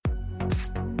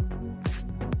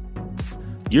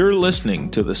You're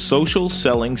listening to the Social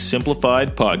Selling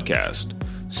Simplified podcast.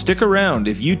 Stick around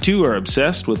if you too are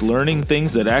obsessed with learning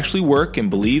things that actually work and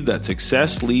believe that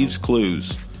success leaves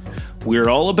clues. We're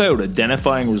all about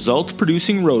identifying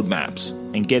results-producing roadmaps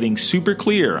and getting super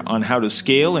clear on how to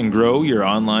scale and grow your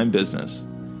online business.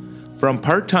 From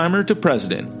part-timer to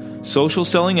president, social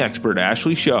selling expert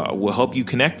Ashley Shaw will help you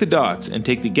connect the dots and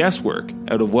take the guesswork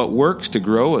out of what works to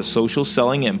grow a social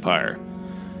selling empire.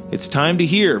 It's time to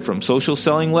hear from social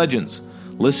selling legends,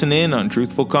 listen in on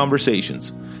truthful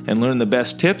conversations, and learn the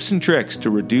best tips and tricks to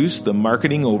reduce the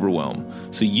marketing overwhelm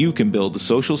so you can build the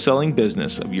social selling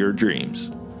business of your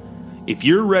dreams. If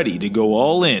you're ready to go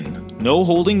all in, no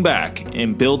holding back,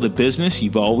 and build the business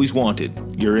you've always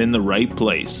wanted, you're in the right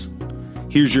place.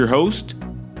 Here's your host,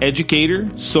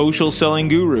 educator, social selling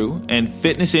guru, and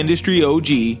fitness industry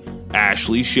OG,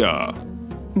 Ashley Shaw.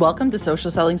 Welcome to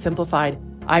Social Selling Simplified.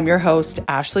 I'm your host,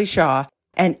 Ashley Shaw,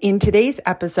 and in today's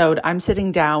episode, I'm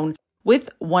sitting down with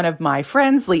one of my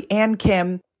friends, Leanne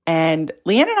Kim, and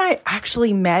Leanne and I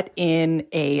actually met in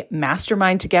a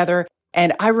mastermind together.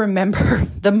 And I remember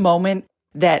the moment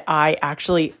that I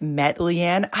actually met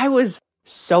Leanne, I was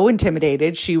so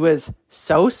intimidated. She was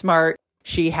so smart.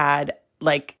 She had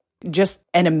just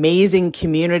an amazing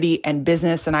community and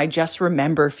business. And I just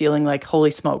remember feeling like,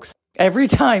 holy smokes, every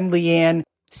time Leanne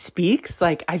speaks,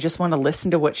 I just want to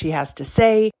listen to what she has to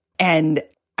say. And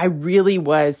I really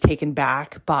was taken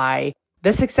back by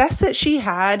the success that she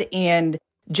had and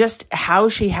just how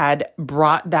she had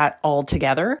brought that all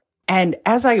together. And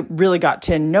as I really got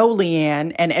to know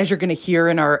Leanne, and as you're going to hear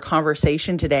in our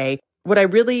conversation today, what I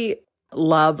really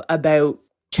love about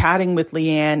chatting with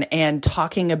Leanne and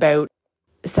talking about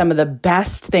some of the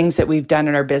best things that we've done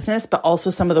in our business, but also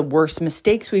some of the worst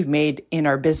mistakes we've made in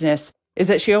our business, is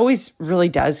that she always really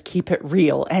does keep it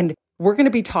real. And we're going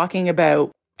to be talking about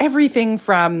everything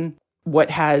from what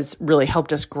has really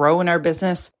helped us grow in our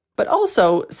business, but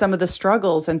also some of the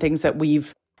struggles and things that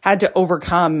we've had to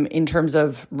overcome in terms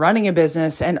of running a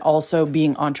business and also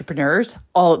being entrepreneurs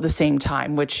all at the same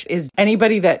time, which is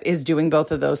anybody that is doing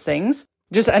both of those things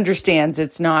just understands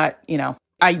it's not,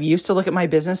 I used to look at my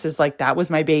business as that was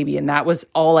my baby and that was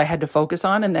all I had to focus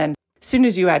on. And then as soon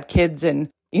as you add kids and,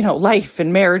 life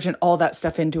and marriage and all that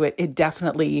stuff into it, it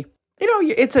definitely,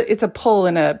 it's a pull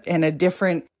and a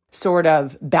different sort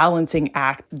of balancing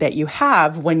act that you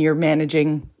have when you're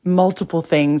managing multiple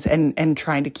things and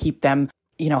trying to keep them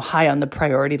high on the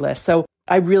priority list. So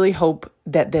I really hope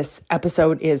that this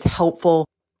episode is helpful,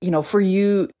 for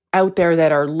you out there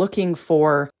that are looking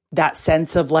for that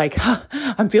sense of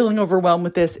I'm feeling overwhelmed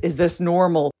with this. Is this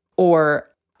normal? Or,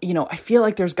 I feel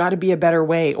like there's got to be a better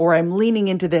way, or I'm leaning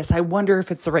into this. I wonder if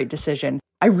it's the right decision.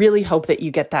 I really hope that you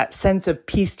get that sense of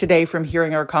peace today from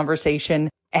hearing our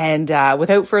conversation. And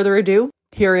without further ado,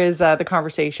 here is the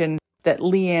conversation that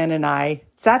Leanne and I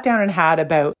sat down and had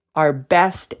about our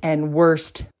best and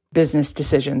worst business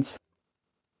decisions.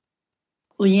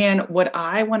 Leanne, what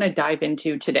I want to dive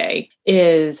into today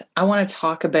is I want to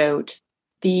talk about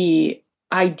the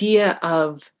idea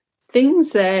of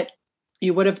things that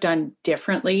you would have done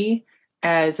differently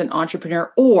as an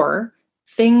entrepreneur or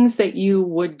things that you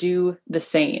would do the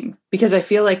same. Because I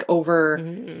feel like over,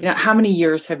 how many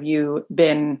years have you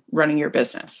been running your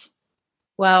business?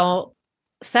 Well,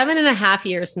 7.5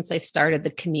 years since I started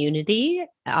the community,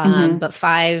 but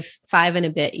five and a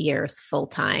bit years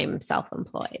full-time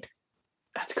self-employed.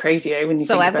 That's crazy.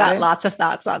 So I've got lots of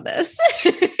thoughts on this.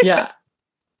 Yeah.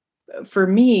 For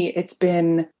me, it's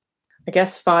been,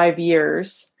 5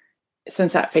 years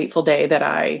since that fateful day that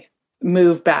I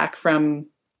moved back from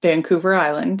Vancouver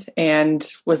Island and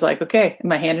was like, okay,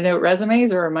 am I handing out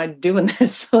resumes or am I doing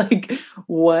this?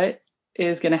 What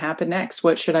is going to happen next?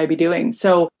 What should I be doing?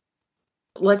 So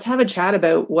let's have a chat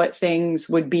about what things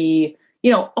would be,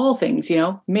 all things,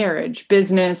 marriage,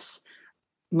 business,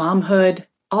 momhood,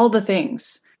 all the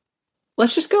things.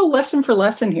 Let's just go lesson for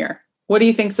lesson here. What do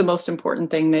you think is the most important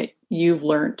thing that you've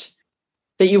learned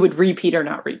that you would repeat or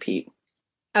not repeat?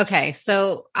 Okay.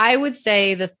 So I would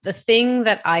say that the thing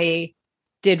that I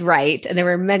did right, and there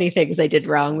were many things I did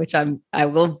wrong, which I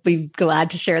will be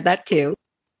glad to share that too.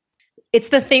 It's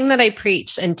the thing that I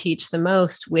preach and teach the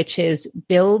most, which is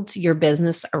build your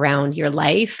business around your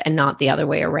life and not the other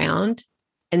way around.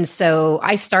 And so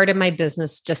I started my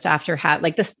business just after I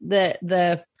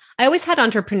always had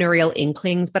entrepreneurial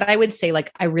inklings, but I would say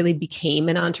I really became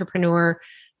an entrepreneur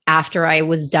after I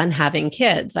was done having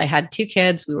kids. I had 2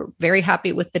 kids. We were very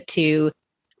happy with the 2.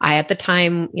 At the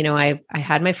time, I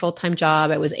had my full-time job.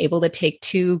 I was able to take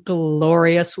 2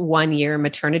 glorious 1-year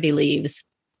maternity leaves.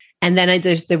 And then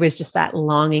there was just that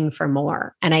longing for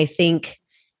more. And I think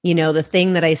the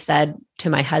thing that I said to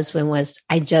my husband was,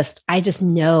 I just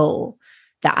know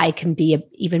that I can be an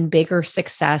even bigger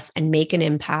success and make an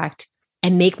impact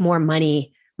and make more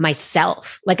money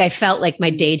myself. Like I felt like my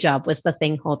day job was the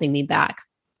thing holding me back.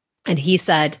 And he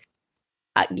said,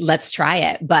 let's try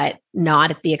it, but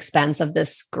not at the expense of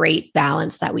this great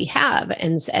balance that we have.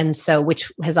 And so,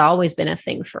 which has always been a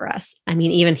thing for us. I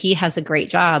mean, even he has a great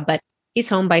job, but he's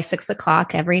home by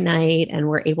 6:00 every night, and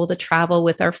we're able to travel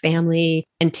with our family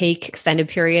and take extended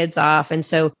periods off. And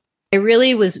so I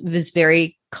really was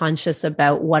very conscious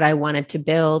about what I wanted to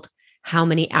build, how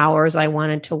many hours I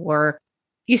wanted to work.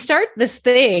 You start this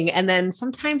thing, and then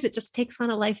sometimes it just takes on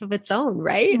a life of its own,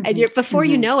 right? And before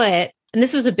you know it, and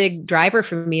this was a big driver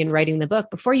for me in writing the book,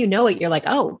 before you know it, you're like,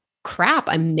 oh, crap,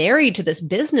 I'm married to this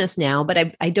business now, but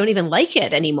I don't even like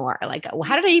it anymore. Like, well,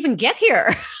 how did I even get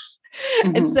here?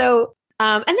 And so,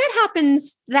 and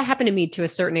that happened to me to a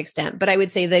certain extent, but I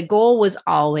would say the goal was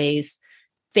always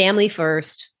family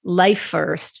first, life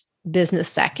first, business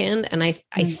second. And I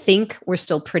think we're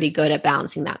still pretty good at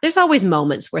balancing that. There's always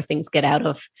moments where things get out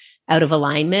of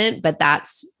alignment, but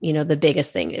that's, the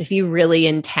biggest thing. If you really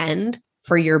intend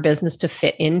for your business to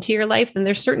fit into your life, then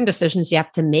there's certain decisions you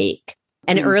have to make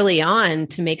and early on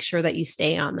to make sure that you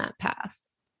stay on that path.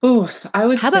 Oh,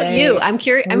 How about you? I'm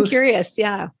curious.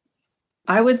 Yeah.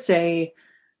 I would say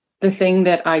the thing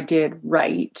that I did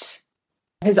right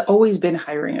has always been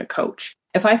hiring a coach.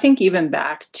 If I think even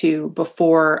back to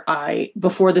before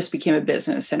this became a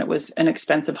business and it was an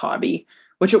expensive hobby,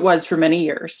 which it was for many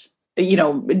years,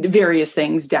 various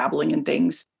things, dabbling in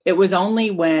things. It was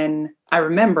only when I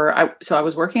remember, I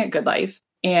was working at Good Life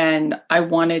and I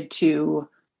wanted to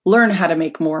learn how to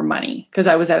make more money because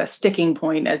I was at a sticking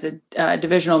point as a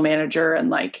divisional manager. And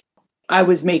like, I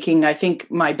was making, I think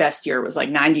my best year was like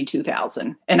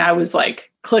 92,000. And I was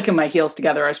like clicking my heels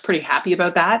together. I was pretty happy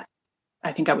about that.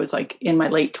 I think I was like in my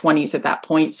late 20s at that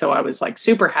point. So I was like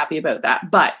super happy about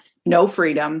that, but no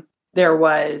freedom. There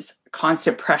was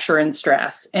constant pressure and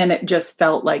stress. And it just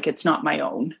felt like it's not my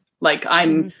own. Like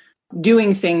I'm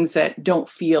doing things that don't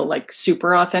feel like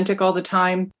super authentic all the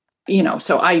time.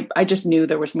 So I just knew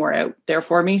there was more out there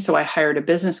for me. So I hired a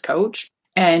business coach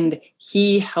and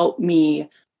he helped me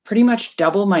pretty much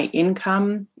double my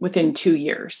income within 2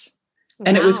 years. Wow.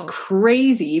 And it was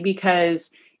crazy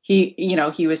because he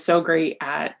was so great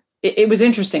at it. It was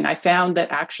interesting. I found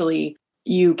that actually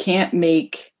you can't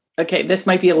this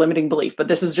might be a limiting belief, but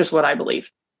this is just what I believe,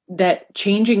 that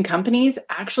changing companies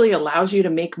actually allows you to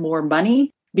make more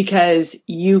money because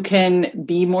you can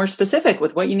be more specific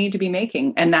with what you need to be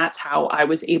making. And that's how I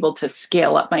was able to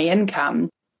scale up my income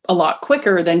a lot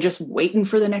quicker than just waiting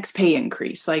for the next pay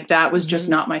increase. Like that was just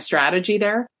not my strategy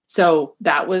there. So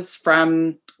that was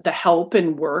from the help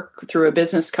and work through a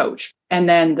business coach. And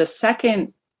then the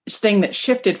second thing that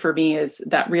shifted for me is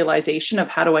that realization of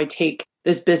how do I take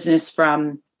this business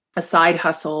from a side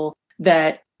hustle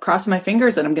that cross my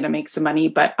fingers that I'm going to make some money,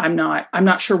 but I'm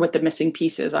not sure what the missing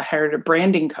piece is. I hired a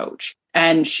branding coach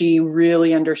and she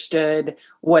really understood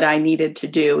what I needed to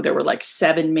do. There were like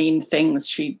 7 main things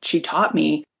she taught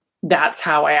me. That's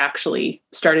how I actually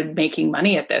started making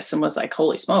money at this and was like,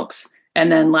 holy smokes.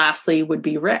 And then lastly would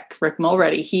be Rick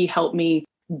Mulready. He helped me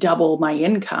double my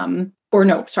income. Or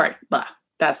no, sorry,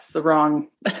 that's the wrong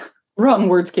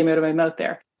words came out of my mouth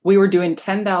there. We were doing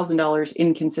 $10,000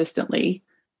 inconsistently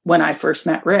when I first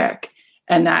met Rick.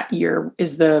 And that year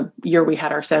is the year we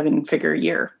had our 7-figure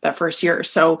year, that first year.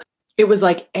 So it was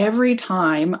like every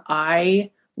time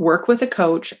I work with a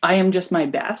coach, I am just my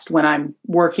best when I'm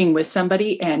working with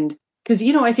somebody. And because,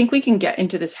 I think we can get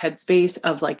into this headspace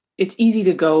of like, it's easy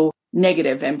to go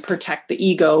negative and protect the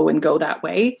ego and go that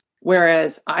way.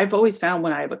 Whereas I've always found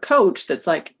when I have a coach that's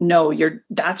like, no,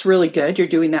 that's really good. You're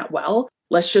doing that well.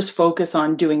 Let's just focus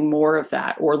on doing more of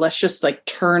that. Or let's just like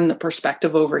turn the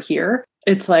perspective over here.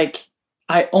 It's like,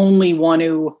 I only want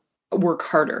to work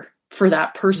harder for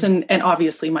that person and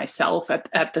obviously myself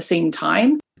at the same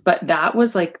time. But that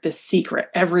was like the secret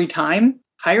every time.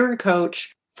 Hire a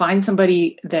coach, find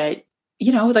somebody that,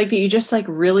 like that you just like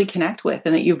really connect with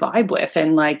and that you vibe with.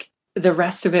 And like the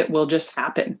rest of it will just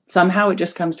happen. Somehow it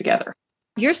just comes together.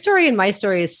 Your story and my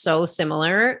story is so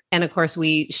similar. And of course,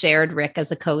 we shared Rick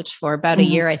as a coach for about a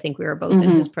year. I think we were both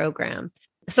in his program.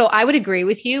 So I would agree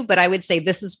with you, but I would say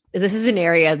this is an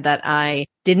area that I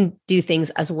didn't do things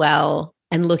as well.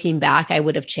 And looking back, I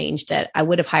would have changed it. I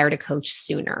would have hired a coach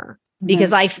sooner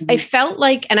because I felt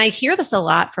like, and I hear this a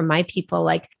lot from my people,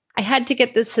 like I had to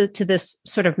get this to this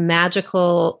sort of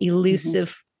magical,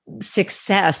 elusive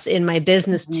success in my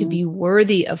business to be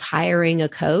worthy of hiring a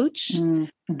coach.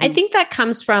 I think that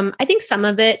comes from, I think some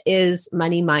of it is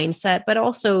money mindset, but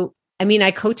also I mean,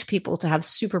 I coach people to have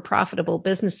super profitable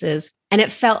businesses, and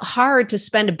it felt hard to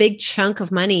spend a big chunk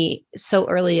of money so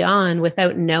early on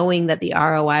without knowing that the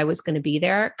ROI was going to be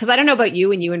there. Because I don't know about you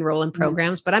when you enroll in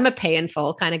programs, but I'm a pay in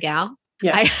full kind of gal.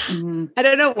 Yeah. I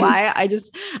don't know why.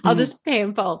 I'll just pay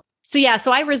in full. So yeah,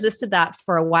 so I resisted that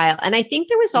for a while. And I think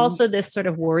there was also this sort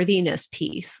of worthiness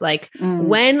piece. Like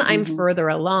when I'm further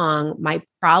along, my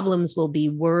problems will be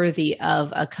worthy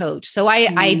of a coach. So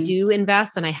I do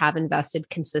invest, and I have invested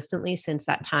consistently since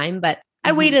that time, but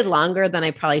I waited longer than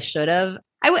I probably should have.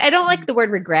 I don't like the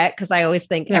word regret, because I always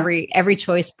think every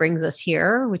choice brings us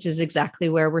here, which is exactly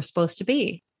where we're supposed to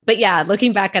be. But yeah,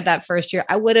 looking back at that first year,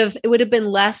 it would have been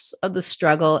less of the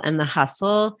struggle and the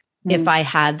hustle if I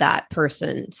had that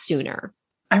person sooner.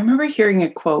 I remember hearing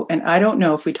a quote, and I don't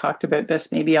know if we talked about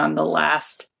this maybe on the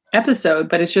last episode,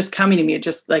 but it's just coming to me. It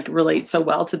just like relates so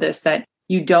well to this, that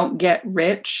you don't get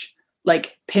rich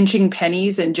like pinching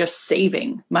pennies and just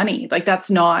saving money. Like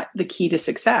that's not the key to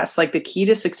success. Like the key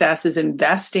to success is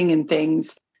investing in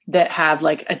things that have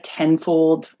like a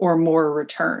tenfold or more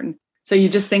return. So you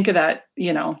just think of that,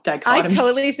 dichotomy. I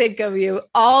totally think of you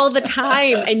all the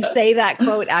time and say that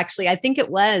quote. Actually, I think it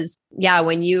was,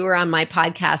 when you were on my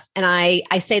podcast. And I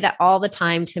say that all the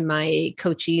time to my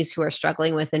coachees who are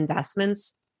struggling with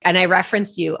investments. And I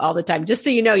reference you all the time, just so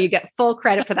you know, you get full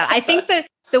credit for that. I think that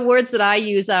the words that I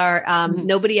use are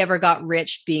nobody ever got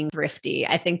rich being thrifty.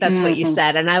 I think that's what you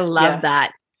said. And I love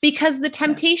that, because the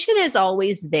temptation is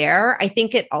always there. I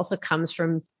think it also comes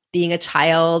from being a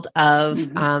child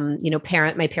of,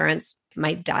 my parents,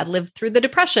 my dad lived through the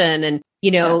Depression, and,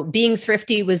 being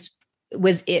thrifty was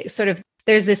it sort of,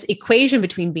 there's this equation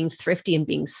between being thrifty and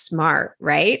being smart,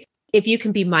 right? If you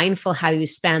can be mindful how you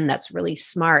spend, that's really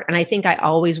smart. And I think I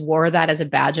always wore that as a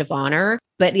badge of honor.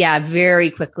 But very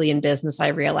quickly in business, I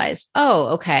realized, oh,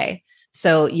 okay.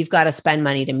 So you've got to spend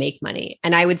money to make money.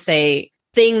 And I would say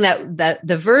that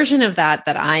the version of that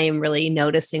I am really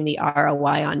noticing the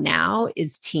ROI on now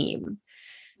is team.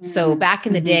 So back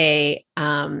in the day,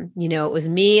 it was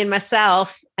me and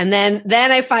myself. And then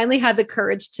I finally had the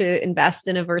courage to invest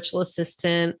in a virtual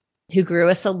assistant who grew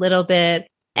us a little bit.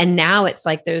 And now it's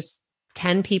like there's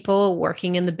 10 people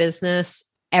working in the business.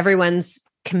 Everyone's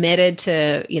committed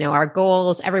to, our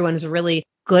goals. Everyone's really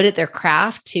good at their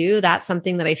craft too. That's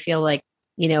something that I feel like,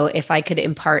 if I could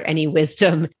impart any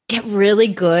wisdom, get really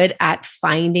good at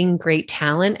finding great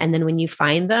talent. And then when you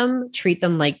find them, treat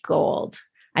them like gold.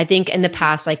 I think in the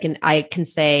past, I can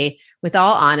say with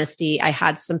all honesty, I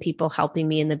had some people helping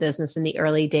me in the business in the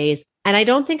early days, and I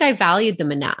don't think I valued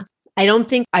them enough. I don't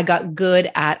think I got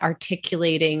good at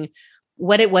articulating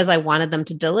what it was I wanted them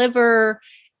to deliver,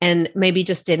 and maybe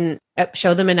just didn't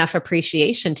show them enough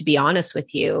appreciation, to be honest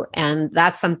with you. And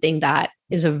that's something that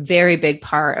is a very big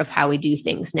part of how we do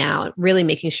things now, really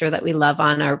making sure that we love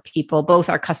on our people, both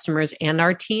our customers and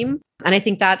our team. And I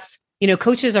think that's,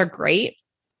 coaches are great,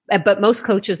 but most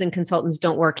coaches and consultants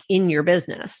don't work in your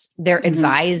business. They're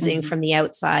advising from the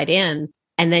outside in.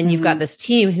 And then you've got this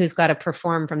team who's got to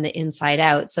perform from the inside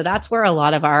out. So that's where a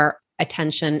lot of our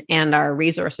attention and our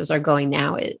resources are going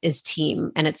now is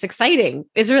team. And it's exciting.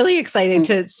 It's really exciting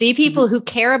to see people who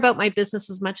care about my business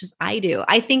as much as I do.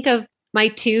 I think of my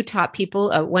two top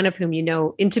people, one of whom you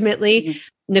know intimately,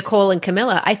 Nicole and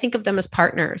Camilla. I think of them as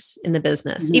partners in the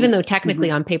business, even though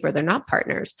technically on paper they're not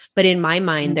partners. But in my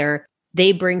mind,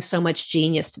 they bring so much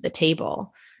genius to the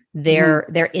table. They're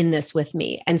in this with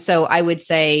me. And so I would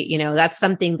say, that's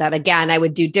something that, again, I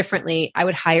would do differently. I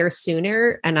would hire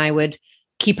sooner, and I would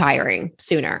keep hiring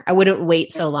sooner. I wouldn't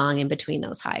wait so long in between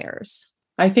those hires.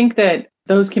 I think that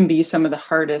those can be some of the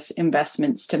hardest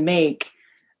investments to make,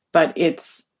 but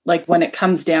it's like when it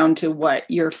comes down to what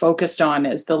you're focused on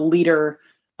as the leader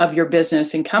of your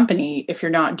business and company, if you're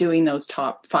not doing those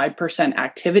top 5%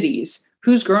 activities,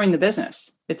 who's growing the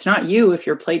business? It's not you if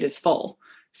your plate is full.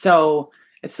 So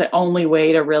it's the only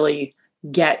way to really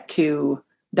get to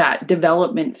that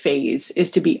development phase is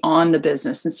to be on the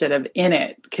business instead of in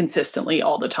it consistently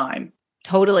all the time.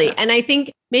 Totally. And I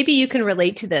think maybe you can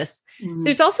relate to this.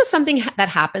 There's also something that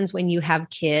happens when you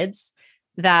have kids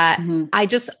that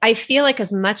I feel like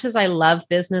as much as I love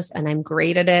business and I'm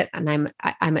great at it, and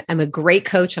I'm a great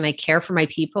coach and I care for my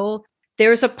people,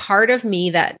 there's a part of me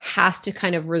that has to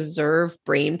kind of reserve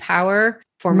brain power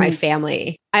for my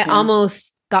family. I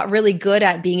almost got really good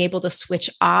at being able to switch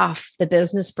off the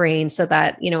business brain so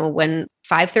that, when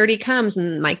 5:30 comes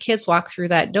and my kids walk through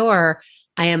that door,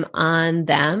 I am on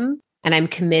them and I'm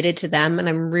committed to them. And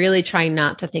I'm really trying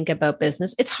not to think about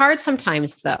business. It's hard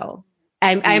sometimes though.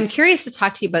 I'm curious to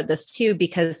talk to you about this too,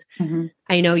 because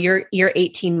I know you're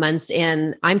 18 months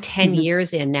in, I'm 10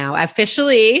 years in now,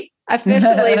 officially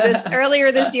Officially,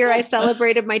 earlier this year, I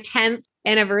celebrated my 10th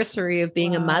anniversary of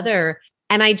being a mother.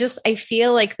 And I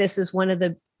feel like this is one of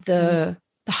the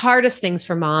hardest things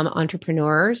for mom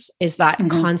entrepreneurs is that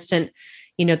constant,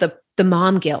 the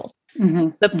mom guilt,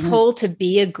 the pull to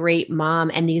be a great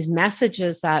mom, and these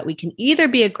messages that we can either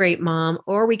be a great mom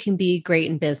or we can be great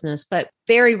in business, but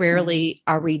very rarely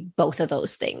are we both of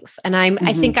those things. And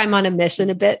I think I'm on a mission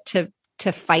a bit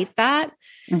to fight that.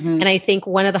 And I think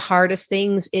one of the hardest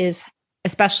things is,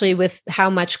 especially with how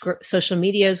much social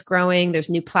media is growing, there's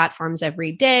new platforms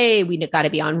every day. We got to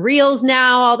be on Reels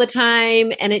now all the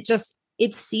time. And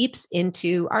it seeps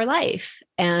into our life.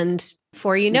 And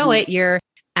before you know it, you're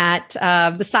at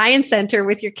the science center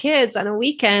with your kids on a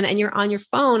weekend and you're on your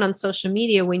phone on social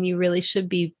media when you really should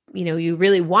be, you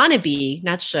really want to be,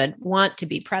 want to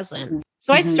be present.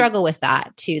 So I struggle with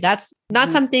that too. That's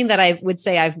not something that I would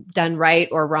say I've done right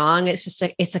or wrong. It's just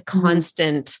it's a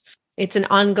constant, it's an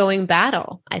ongoing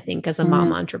battle, I think, as a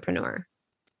mom entrepreneur.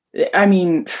 I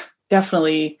mean,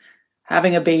 definitely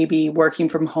having a baby, working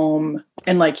from home,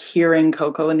 and like hearing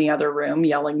Coco in the other room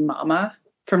yelling mama.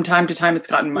 From time to time, it's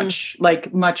gotten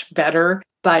much better,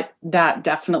 but that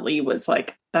definitely was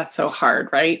like, that's so hard.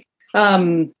 Right.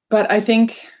 But I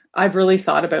think I've really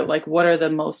thought about like, what are the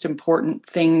most important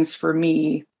things for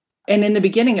me? And in the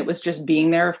beginning, it was just being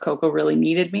there if Coco really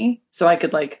needed me. So I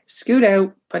could like scoot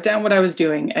out, put down what I was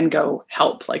doing and go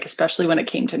help, like, especially when it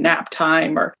came to nap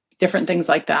time or different things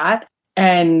like that.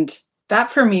 And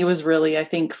that for me was really, I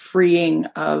think, freeing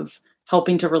of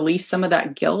helping to release some of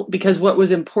that guilt, because what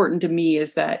was important to me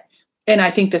is that, and I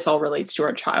think this all relates to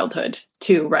our childhood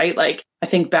too, right? Like, I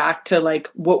think back to like,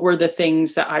 what were the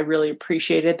things that I really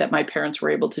appreciated that my parents were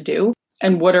able to do?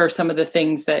 And what are some of the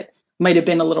things that might have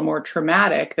been a little more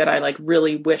traumatic that I like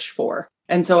really wish for?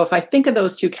 And so if I think of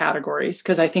those two categories,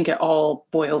 because I think it all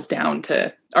boils down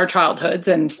to our childhoods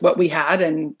and what we had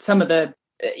and some of the,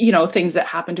 things that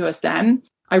happened to us then,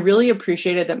 I really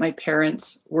appreciated that my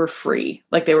parents were free.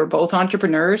 Like, they were both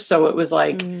entrepreneurs. So it was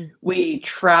like, we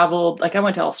traveled, like I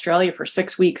went to Australia for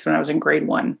 6 weeks when I was in grade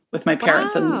 1 with my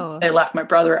parents, and they left my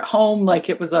brother at home. Like,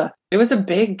 it was a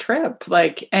big trip.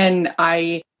 Like, and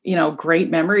I, great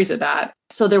memories of that.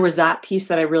 So there was that piece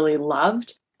that I really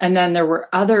loved. And then there were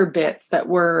other bits that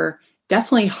were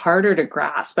definitely harder to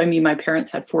grasp. I mean, my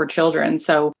parents had 4 children.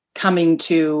 So coming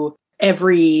to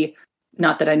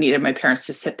not that I needed my parents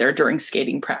to sit there during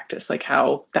skating practice, like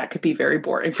how that could be very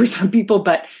boring for some people,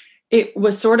 but it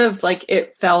was sort of like,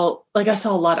 it felt like I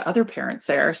saw a lot of other parents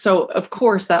there. So of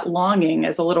course that longing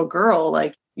as a little girl,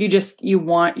 like you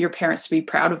want your parents to be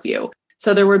proud of you.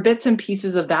 So there were bits and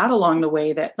pieces of that along the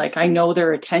way that, like, I know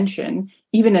their attention,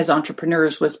 even as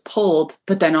entrepreneurs, was pulled,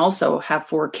 but then also have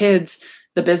 4 kids,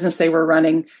 the business they were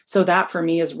running. So that for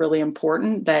me is really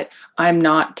important, that I'm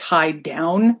not tied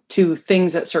down to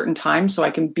things at certain times so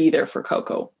I can be there for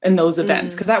Coco in those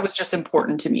events, because that was just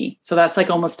important to me. So that's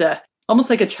like almost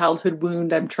like a childhood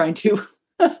wound I'm trying to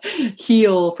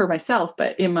heal for myself,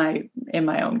 but in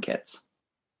my own kids.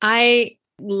 I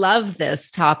love this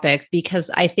topic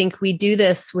because I think we do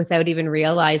this without even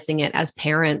realizing it as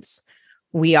parents.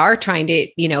 We are trying to,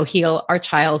 heal our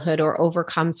childhood or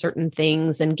overcome certain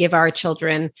things and give our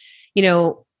children,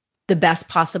 the best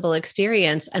possible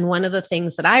experience. And one of the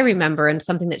things that I remember, and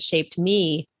something that shaped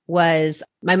me, was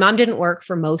my mom didn't work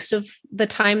for most of the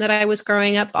time that I was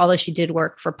growing up, although she did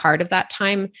work for part of that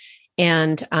time.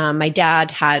 And my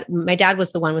dad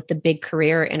was the one with the big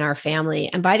career in our family.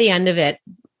 And by the end of it,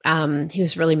 he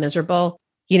was really miserable.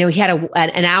 He had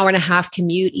an hour and a half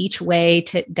commute each way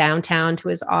to downtown to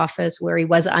his office, where he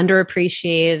was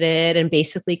underappreciated and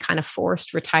basically kind of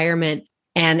forced retirement.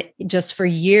 And just for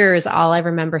years, all I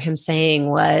remember him saying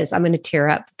was, I'm going to tear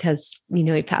up because,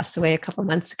 he passed away a couple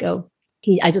months ago.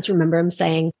 I just remember him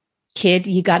saying, kid,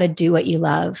 you got to do what you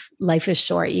love. Life is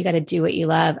short. You got to do what you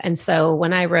love. And so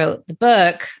when I wrote the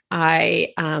book,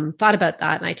 I thought about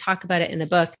that, and I talk about it in the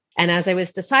book. And as I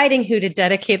was deciding who to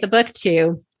dedicate the book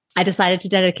to, I decided to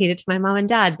dedicate it to my mom and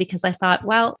dad, because I thought,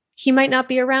 well, he might not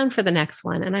be around for the next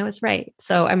one. And I was right.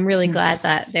 So I'm really glad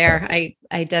that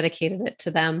I dedicated it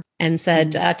to them and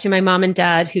said to my mom and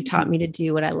dad, who taught me to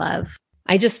do what I love.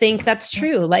 I just think that's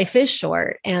true. Life is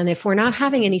short. And if we're not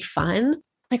having any fun,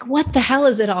 like, what the hell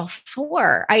is it all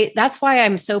for? That's why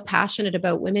I'm so passionate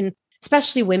about women,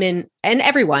 especially women and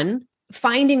everyone,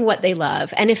 finding what they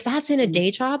love. And if that's in a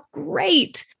day job,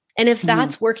 great. And if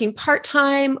that's working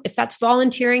part-time, if that's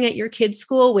volunteering at your kid's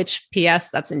school, which PS,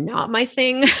 that's not my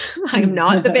thing. I'm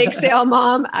not the bake sale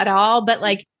mom at all. But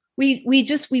like, we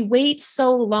wait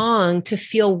so long to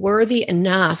feel worthy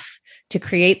enough to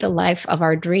create the life of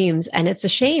our dreams. And it's a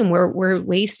shame we're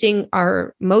wasting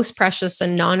our most precious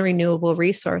and non-renewable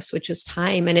resource, which is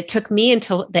time. And it took me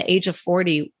until the age of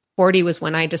 40. 40 was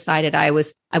when I decided I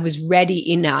was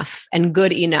ready enough and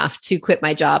good enough to quit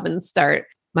my job and start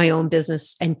my own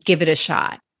business and give it a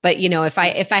shot. But, you know, if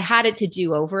I had it to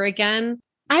do over again,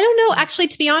 I don't know. Actually,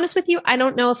 to be honest with you, I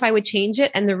don't know if I would change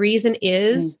it. And the reason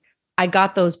is I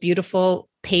got those beautiful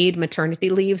paid maternity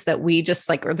leaves that we just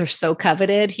like, or they're so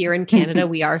coveted here in Canada.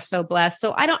 We are so blessed.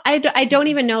 So I don't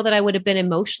even know that I would have been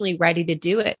emotionally ready to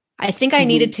do it. I think I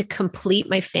needed to complete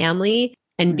my family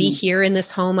and be here in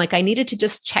this home. Like I needed to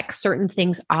just check certain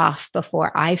things off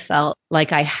before I felt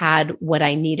like I had what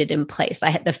I needed in place. I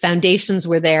had the foundations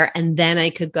were there, and then I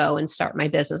could go and start my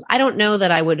business. I don't know that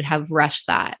I would have rushed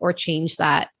that or changed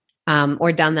that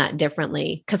or done that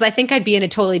differently, because I think I'd be in a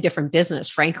totally different business,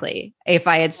 frankly. If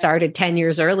I had started 10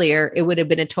 years earlier, it would have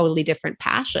been a totally different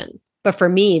passion. But for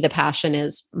me, the passion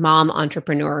is mom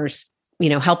entrepreneurs, you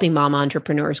know, helping mom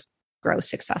entrepreneurs grow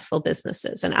successful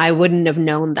businesses. And I wouldn't have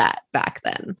known that back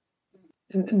then.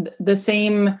 The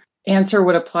same answer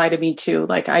would apply to me too.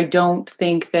 Like, I don't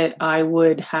think that I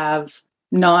would have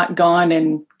not gone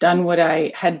and done what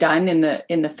I had done in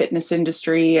the fitness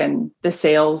industry and the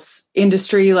sales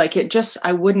industry. Like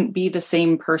I wouldn't be the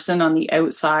same person on the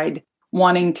outside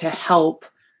wanting to help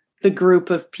the group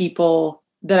of people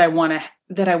that I want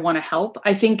to help.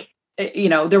 I think, you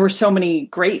know, there were so many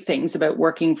great things about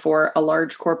working for a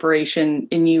large corporation,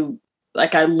 and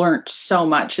I learned so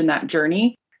much in that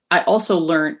journey. I also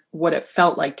learned what it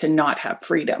felt like to not have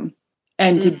freedom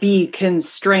and to be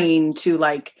constrained to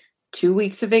like 2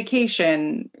 weeks of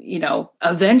vacation, you know,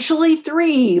 eventually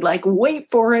 3, like,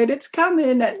 wait for it. It's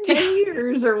coming at 10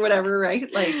 years or whatever,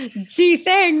 right? Like, gee,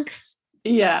 thanks.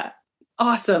 Yeah.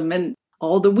 Awesome. And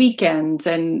all the weekends,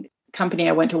 and company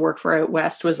I went to work for out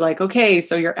west was like, okay,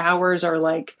 so your hours are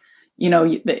like, you know,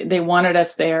 they wanted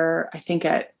us there. I think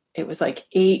it was like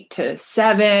 8 to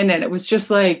 7. And it was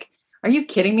just like, are you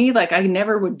kidding me? Like, I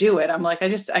never would do it. I'm like,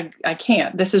 I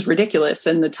can't, this is ridiculous.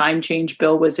 And the time change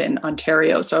bill was in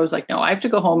Ontario. So I was like, no, I have to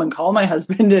go home and call my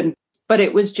husband. But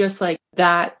it was just like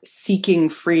that seeking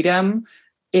freedom.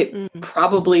 It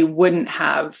probably wouldn't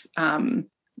have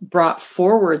brought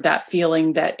forward that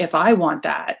feeling that if I want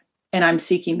that and I'm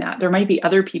seeking that, there might be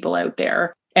other people out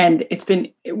there. And it's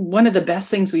been one of the best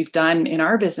things we've done in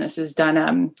our business is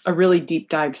done a really deep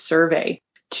dive survey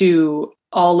to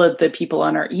all of the people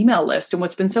on our email list. And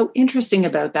what's been so interesting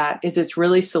about that is it's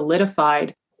really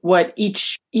solidified what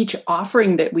each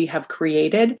offering that we have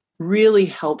created really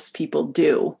helps people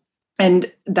do. And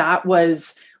that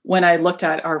was when I looked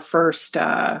at our first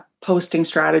posting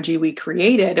strategy we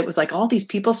created. It was like all these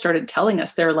people started telling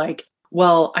us, they're like,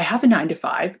 well, I have a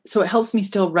 9-to-5, so it helps me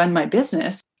still run my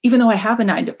business, even though I have a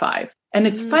 9-to-5. And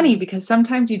it's funny because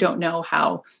sometimes you don't know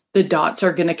how the dots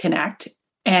are going to connect.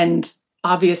 And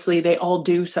obviously they all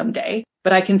do someday,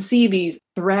 but I can see these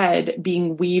thread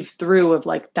being weaved through of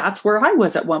like, that's where I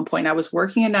was at one point. I was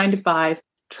working a 9-to-5,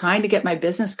 trying to get my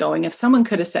business going. If someone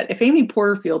could have said, if Amy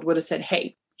Porterfield would have said,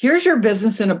 hey, here's your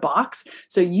business in a box,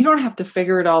 so you don't have to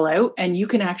figure it all out and you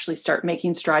can actually start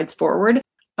making strides forward,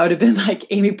 I would have been like,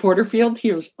 Amy Porterfield,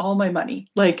 here's all my money.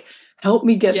 Like, help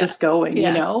me get this going,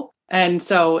 you know? And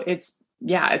so it's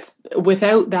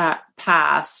without that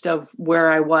past of where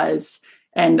I was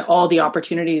and all the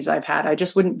opportunities I've had, I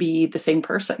just wouldn't be the same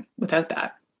person without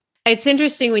that. It's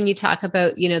interesting when you talk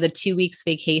about, you know, the 2 weeks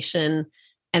vacation,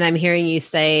 and I'm hearing you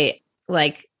say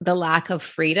like the lack of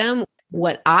freedom.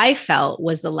 What I felt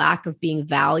was the lack of being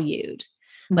valued,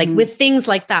 like with things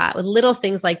like that, with little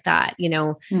things like that, you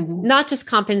know, not just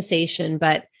compensation,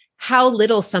 but how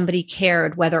little somebody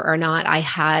cared whether or not I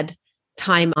had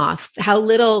time off, how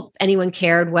little anyone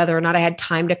cared whether or not I had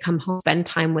time to come home, spend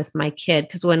time with my kid.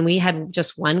 Because when we had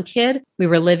just one kid, we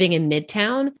were living in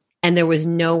Midtown and there was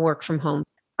no work from home.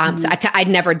 So I'd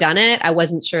never done it. I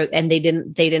wasn't sure. And they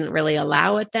didn't really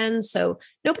allow it then. So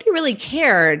nobody really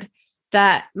cared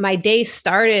that my day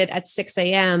started at 6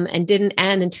 a.m. and didn't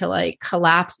end until I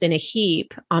collapsed in a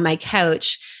heap on my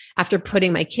couch after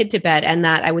putting my kid to bed, and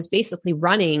that I was basically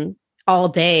running all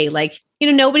day. Like,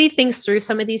 you know, nobody thinks through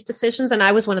some of these decisions. And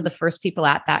I was one of the first people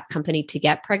at that company to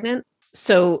get pregnant.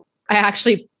 So I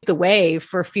actually paved the way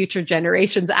for future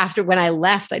generations. After when I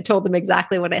left, I told them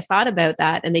exactly what I thought about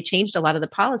that. And they changed a lot of the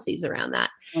policies around that.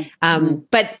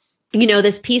 But, you know,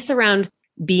 this piece around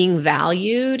being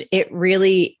valued,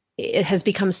 it has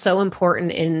become so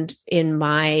important in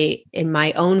my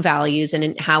own values and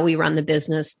in how we run the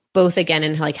business, both again,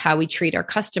 in like how we treat our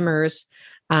customers,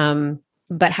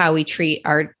 but how we treat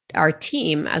our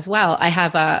team as well. I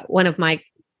have one of my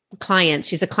clients.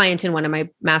 She's a client in one of my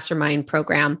mastermind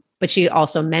program, but she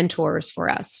also mentors for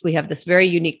us. We have this very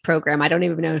unique program. I don't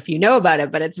even know if you know about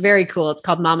it, but it's very cool. It's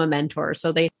called Mama Mentor.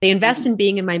 So they invest in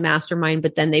being in my mastermind,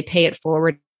 but then they pay it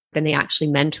forward and they actually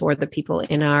mentor the people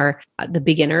in the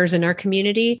beginners in our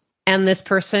community. And this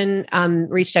person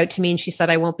reached out to me and she said,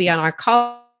 I won't be on our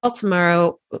call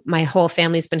tomorrow. My whole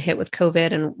family's been hit with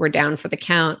COVID and we're down for the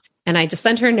count. And I just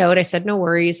sent her a note. I said, no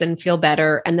worries, and feel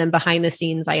better. And then behind the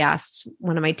scenes, I asked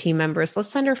one of my team members, let's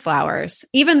send her flowers,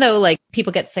 even though like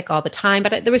people get sick all the time.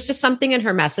 But there was just something in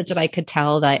her message that I could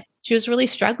tell that she was really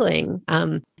struggling.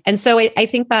 And so I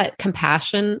think that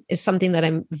compassion is something that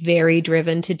I'm very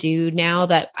driven to do now,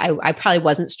 that I probably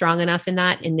wasn't strong enough in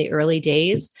that in the early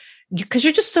days, because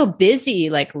you're just so busy,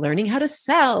 like learning how to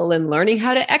sell and learning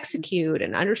how to execute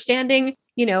and understanding,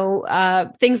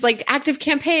 things like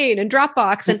ActiveCampaign and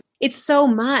Dropbox. And it's so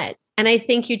much. And I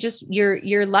think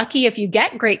you're lucky if you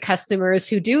get great customers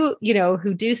who do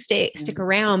stick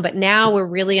around. But now we're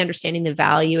really understanding the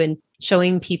value and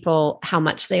showing people how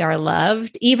much they are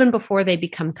loved, even before they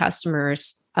become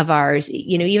customers of ours,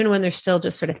 even when they're still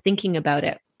just sort of thinking about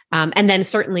it. And then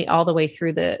certainly all the way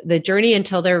through the journey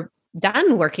until they're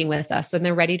done working with us and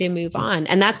they're ready to move on.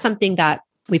 And that's something that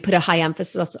we put a high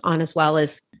emphasis on, as well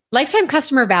as lifetime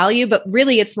customer value, but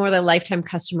really it's more the lifetime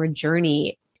customer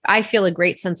journey. I feel a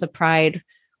great sense of pride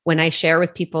when I share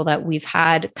with people that we've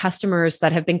had customers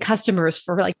that have been customers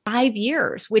for like 5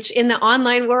 years, which in the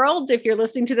online world, if you're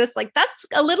listening to this, like that's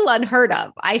a little unheard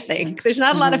of. I think there's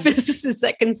not a lot of businesses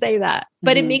that can say that,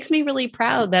 but it makes me really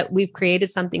proud that we've created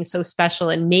something so special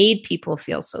and made people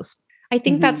feel so special. I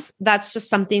think that's just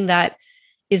something that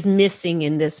is missing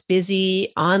in this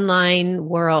busy online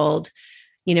world,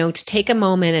 to take a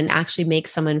moment and actually make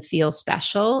someone feel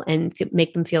special and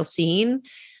make them feel seen.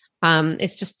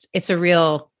 It's a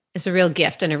real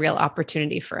gift and a real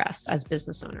opportunity for us as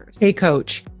business owners. Hey,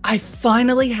 Coach, I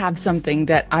finally have something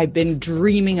that I've been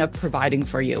dreaming of providing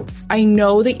for you. I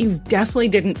know that you definitely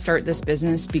didn't start this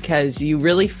business because you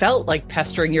really felt like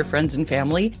pestering your friends and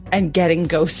family and getting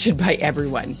ghosted by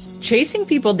everyone. Chasing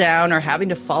people down or having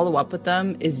to follow up with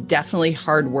them is definitely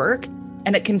hard work,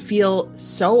 and it can feel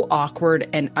so awkward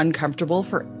and uncomfortable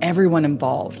for everyone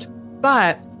involved.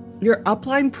 But your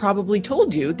upline probably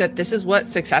told you that this is what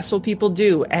successful people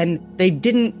do. And they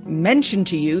didn't mention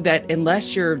to you that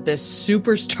unless you're this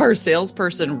superstar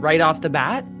salesperson right off the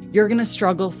bat, you're going to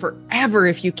struggle forever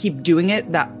if you keep doing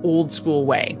it that old school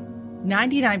way.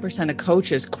 99% of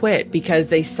coaches quit because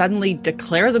they suddenly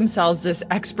declare themselves this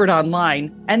expert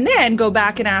online and then go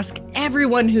back and ask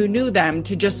everyone who knew them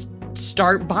to just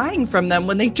start buying from them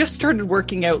when they just started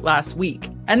working out last week.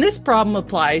 And this problem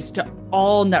applies to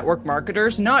all network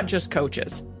marketers, not just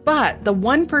coaches. But the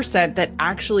 1% that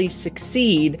actually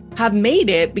succeed have made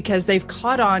it because they've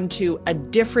caught on to a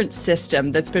different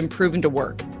system that's been proven to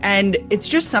work. And it's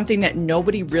just something that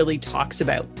nobody really talks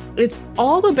about. It's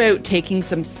all about taking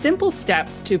some simple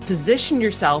steps to position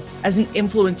yourself as an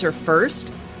influencer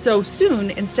first. So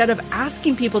soon, instead of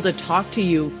asking people to talk to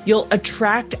you, you'll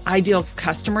attract ideal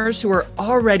customers who are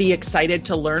already excited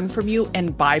to learn from you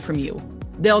and buy from you.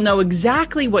 They'll know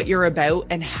exactly what you're about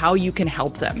and how you can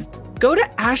help them. Go to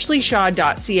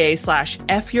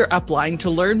ashleyshaw.ca/FYourUpline to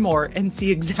learn more and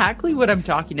see exactly what I'm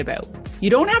talking about.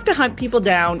 You don't have to hunt people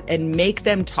down and make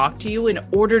them talk to you in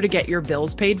order to get your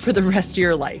bills paid for the rest of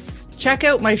your life. Check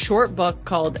out my short book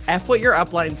called F What Your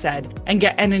Upline Said and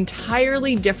get an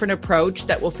entirely different approach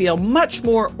that will feel much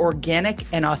more organic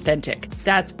and authentic.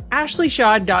 That's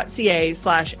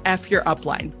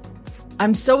ashleyshaw.ca/FYourUpline.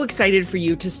 I'm so excited for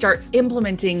you to start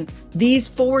implementing these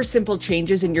 4 simple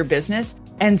changes in your business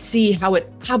and see how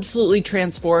it absolutely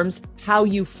transforms how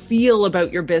you feel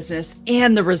about your business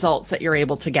and the results that you're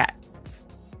able to get.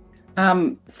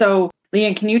 So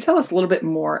Leanne, can you tell us a little bit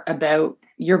more about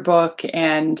your book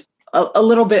and a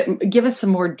little bit, give us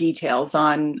some more details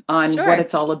on Sure. what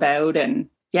it's all about? And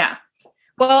yeah.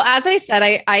 Well, as I said,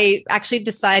 I actually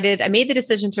I made the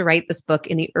decision to write this book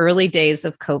in the early days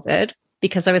of COVID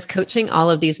because I was coaching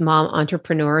all of these mom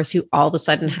entrepreneurs who all of a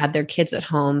sudden had their kids at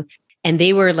home. And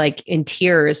they were like in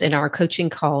tears in our coaching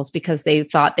calls because they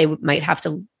thought they might have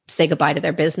to say goodbye to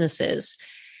their businesses.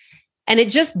 And it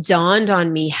just dawned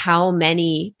on me how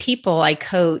many people I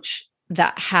coach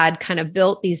that had kind of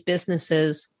built these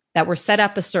businesses that were set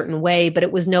up a certain way, but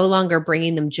it was no longer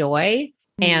bringing them joy.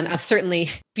 And I've certainly,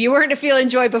 if you weren't feeling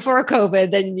joy before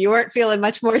COVID, then you weren't feeling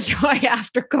much more joy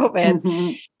after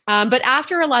COVID. But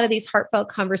after a lot of these heartfelt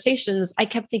conversations, I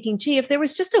kept thinking, gee, if there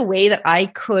was just a way that I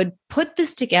could put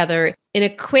this together in a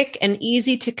quick and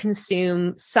easy to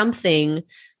consume something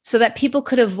so that people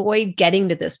could avoid getting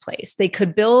to this place. They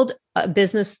could build a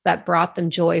business that brought them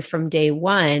joy from day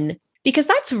one, because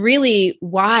that's really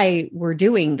why we're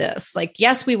doing this. Like,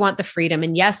 yes, we want the freedom,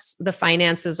 and yes, the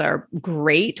finances are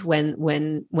great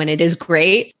when it is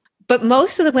great. But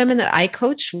most of the women that I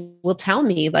coach will tell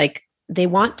me, like, they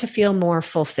want to feel more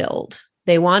fulfilled.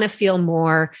 They want to feel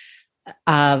more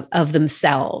of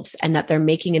themselves, and that they're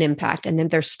making an impact, and then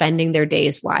they're spending their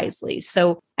days wisely.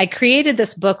 So I created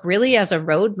this book really as a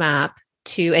roadmap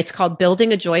it's called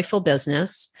Building a Joyful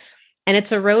Business. And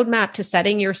it's a roadmap to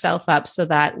setting yourself up so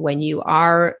that when you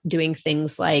are doing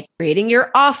things like creating your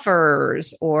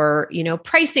offers or,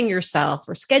 pricing yourself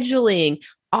or scheduling,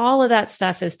 all of that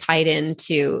stuff is tied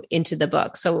into the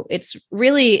book. So it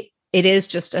is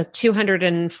just a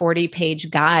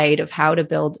 240-page guide of how to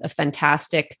build a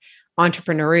fantastic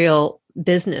entrepreneurial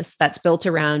business that's built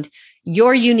around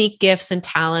your unique gifts and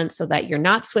talents so that you're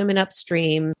not swimming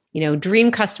upstream.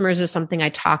 Dream customers is something I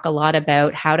talk a lot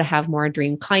about, how to have more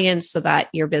dream clients so that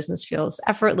your business feels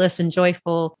effortless and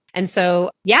joyful. And so,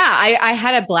 I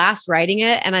had a blast writing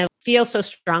it, and I feel so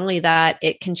strongly that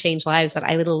it can change lives that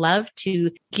I would love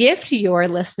to gift your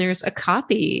listeners a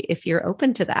copy if you're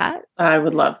open to that. I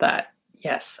would love that.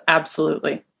 Yes,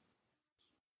 absolutely.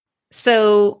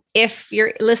 So if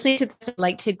you're listening to this and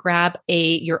like to grab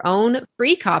your own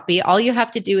free copy, all you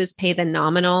have to do is pay the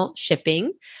nominal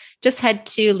shipping. Just head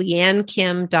to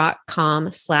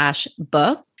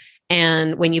leannekim.com/book.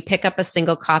 And when you pick up a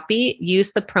single copy,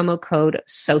 use the promo code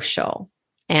SOCIAL.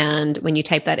 And when you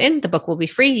type that in, the book will be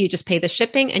free. You just pay the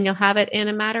shipping and you'll have it in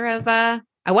a matter of, I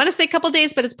want to say a couple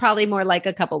days, but it's probably more like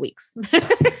a couple weeks.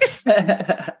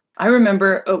 I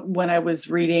remember when I was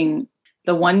reading,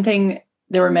 there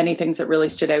were many things that really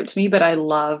stood out to me, but I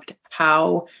loved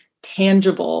how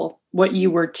tangible what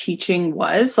you were teaching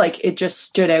was. Like, it just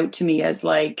stood out to me as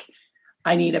like,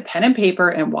 I need a pen and paper.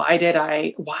 And why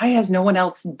has no one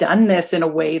else done this in a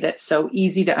way that's so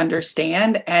easy to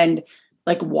understand, and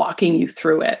like walking you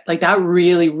through it? Like, that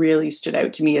really, really stood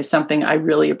out to me as something I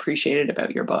really appreciated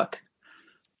about your book.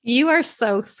 You are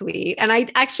so sweet. And I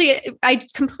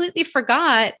completely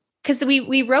forgot, because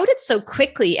we wrote it so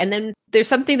quickly. And then there's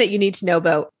something that you need to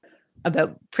know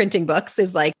about printing books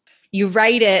is like, you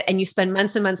write it and you spend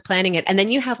months and months planning it. And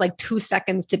then you have like 2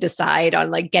 seconds to decide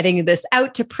on like getting this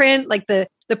out to print. Like the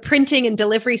printing and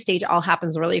delivery stage all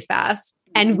happens really fast.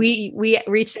 And we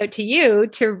reached out to you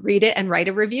to read it and write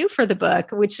a review for the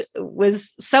book, which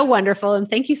was so wonderful. And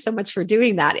thank you so much for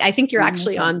doing that. I think you're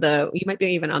actually you might be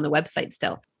even on the website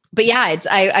still. But yeah,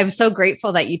 I'm so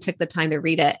grateful that you took the time to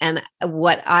read it. And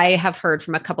what I have heard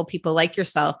from a couple people like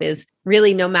yourself is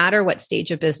really, no matter what stage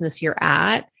of business you're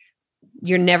at,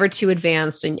 you're never too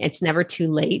advanced and it's never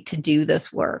too late to do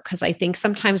this work. Because I think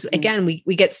sometimes, again,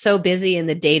 we get so busy in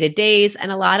the day-to-days,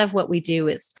 and a lot of what we do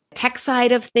is tech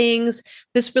side of things.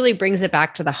 This really brings it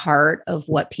back to the heart of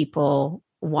what people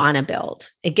want to build.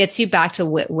 It gets you back to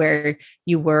where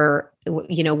you were,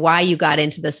 why you got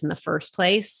into this in the first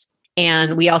place.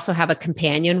 And we also have a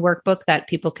companion workbook that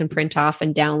people can print off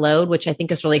and download, which I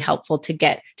think is really helpful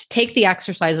to take the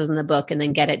exercises in the book and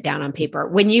then get it down on paper.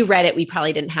 When you read it, we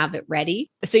probably didn't have it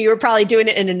ready. So you were probably doing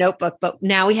it in a notebook, but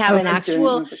now we have we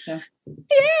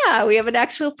have an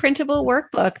actual printable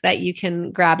workbook that you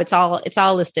can grab. It's all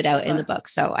listed out in the book.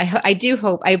 So I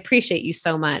appreciate you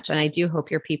so much. And I do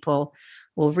hope your people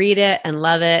will read it and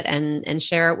love it and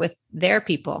share it with their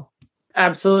people.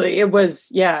 Absolutely. It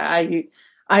was,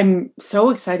 I'm so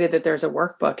excited that there's a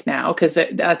workbook now, because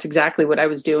that's exactly what I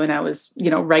was doing. I was,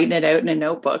 writing it out in a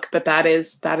notebook, but that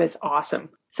is awesome.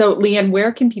 So Leanne,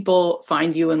 where can people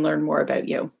find you and learn more about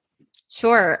you?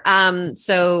 Sure.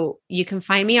 So you can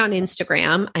find me on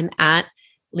Instagram. I'm at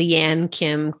Leanne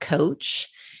Kim Coach.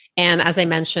 And as I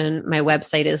mentioned, my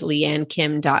website is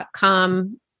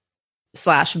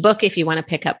leannekim.com/book if you want to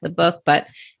pick up the book, but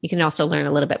you can also learn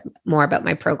a little bit more about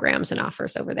my programs and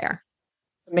offers over there.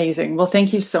 Amazing. Well,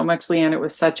 thank you so much, Leanne. It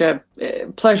was such a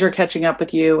pleasure catching up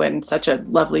with you and such a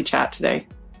lovely chat today.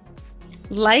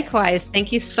 Likewise.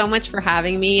 Thank you so much for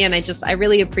having me. And I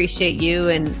really appreciate you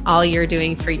and all you're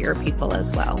doing for your people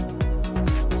as well.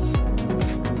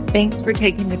 Thanks for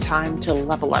taking the time to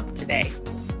level up today.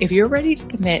 If you're ready to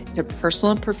commit to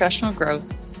personal and professional growth,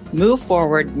 move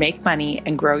forward, make money,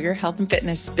 and grow your health and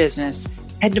fitness business,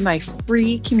 head to my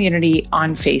free community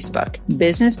on Facebook,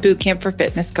 Business Bootcamp for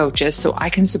Fitness Coaches, so I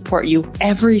can support you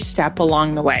every step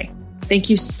along the way. Thank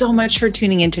you so much for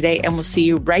tuning in today, and we'll see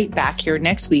you right back here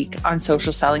next week on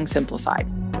Social Selling Simplified.